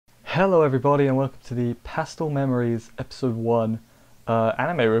Hello everybody and welcome to the Pastel Memories Episode 1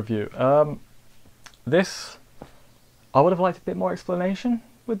 anime review. This, I would have liked a bit more explanation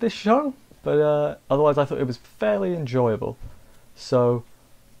with this show, but otherwise I thought it was fairly enjoyable. So,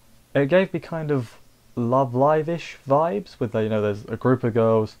 it gave me kind of Love Live-ish vibes with, there's a group of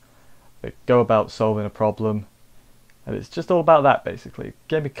girls that go about solving a problem, and it's just all about that basically. It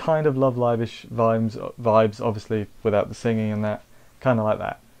gave me kind of Love Live-ish vibes, obviously without the singing and that, kind of like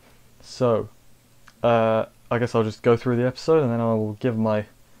that. So, I guess I'll just go through the episode and then I will give my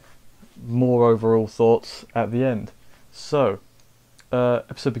more overall thoughts at the end. So,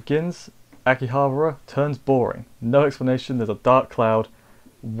 episode begins, Akihabara turns boring. No explanation, there's a dark cloud,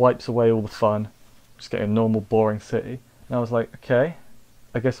 wipes away all the fun, just getting a normal boring city. And I was like, okay,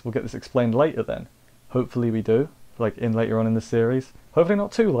 I guess we'll get this explained later then. Hopefully we do, like later on in the series. Hopefully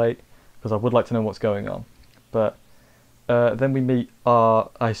not too late, because I would like to know what's going on. But then we meet our,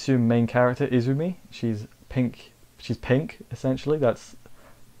 I assume, main character, Izumi. She's pink, essentially. That's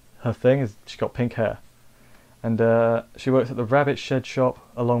her thing, is she's got pink hair. And she works at the rabbit shed shop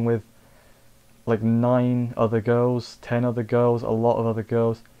along with like 9 other girls, 10 other girls, a lot of other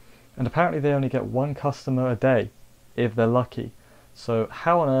girls. And apparently they only get 1 customer a day, if they're lucky. So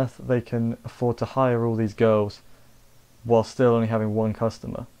how on earth they can afford to hire all these girls while still only having 1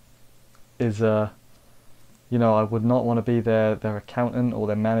 customer is I would not want to be their accountant or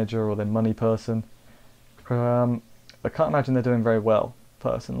their manager or their money person. I can't imagine they're doing very well,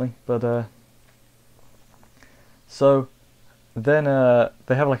 personally. But so then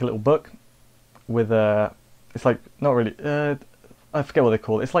they have like a little book with it's like not really I forget what they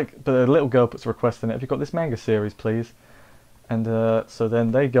call it. It's like, but a little girl puts a request in it. Have you got this manga series, please? And so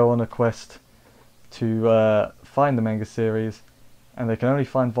then they go on a quest to find the manga series. And they can only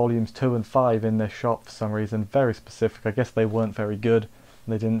find volumes 2 and 5 in their shop for some reason. Very specific. I guess they weren't very good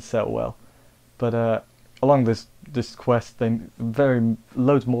and they didn't sell well. But along this quest,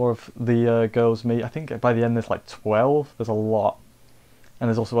 loads more of the girls meet. I think by the end there's like 12. There's a lot, and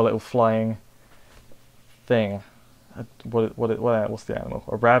there's also a little flying thing. What's the animal?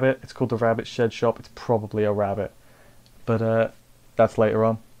 A rabbit. It's called the Rabbit Shed Shop. It's probably a rabbit, but that's later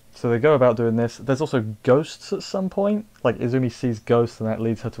on. So they go about doing this. There's also ghosts at some point. Like Izumi sees ghosts and that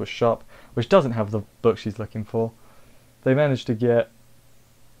leads her to a shop which doesn't have the book she's looking for. They managed to get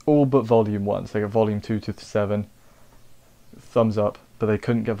all but volume 1. So they got volume 2 to 7. Thumbs up. But they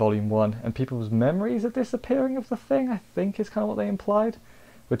couldn't get volume 1. And people's memories are disappearing of the thing, I think is kind of what they implied.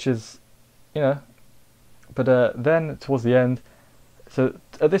 Which is, But then towards the end, so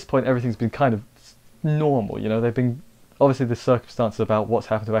at this point everything's been kind of normal, They've been... Obviously the circumstances about what's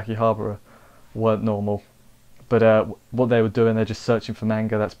happened to Akihabara weren't normal, but what they were doing, they're just searching for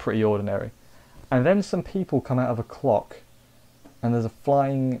manga, that's pretty ordinary. And then some people come out of a clock, and there's a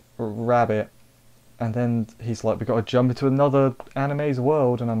flying rabbit, and then he's like, we've got to jump into another anime's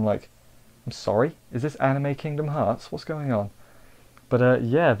world, and I'm like, I'm sorry, is this Anime Kingdom Hearts? What's going on? But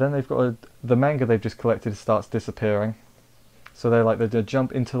yeah, then they've got the manga they've just collected starts disappearing, so they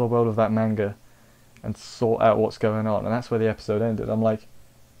jump into the world of that manga, and sort out what's going on, and that's where the episode ended. I'm like,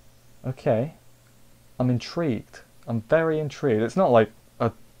 okay, I'm intrigued. I'm very intrigued. It's not like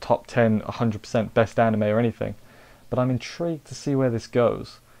a top 10, 100% best anime or anything, but I'm intrigued to see where this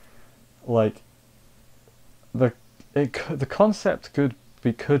goes. Like, the concept could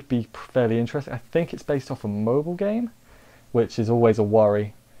be fairly interesting. I think it's based off a mobile game, which is always a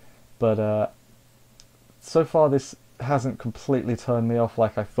worry, but so far this hasn't completely turned me off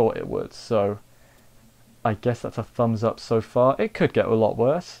like I thought it would, so I guess that's a thumbs up so far. It could get a lot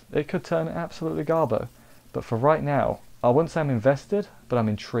worse. It could turn absolutely garbo. But for right now, I wouldn't say I'm invested, but I'm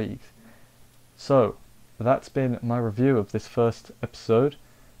intrigued. So, that's been my review of this first episode.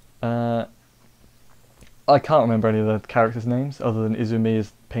 I can't remember any of the characters' names, other than Izumi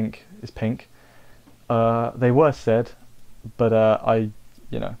is pink. They were said, but I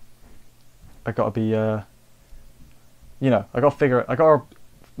gotta be, I gotta figure it,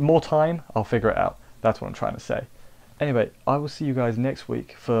 more time, I'll figure it out. That's what I'm trying to say. Anyway, I will see you guys next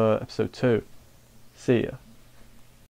week for episode 2. See ya.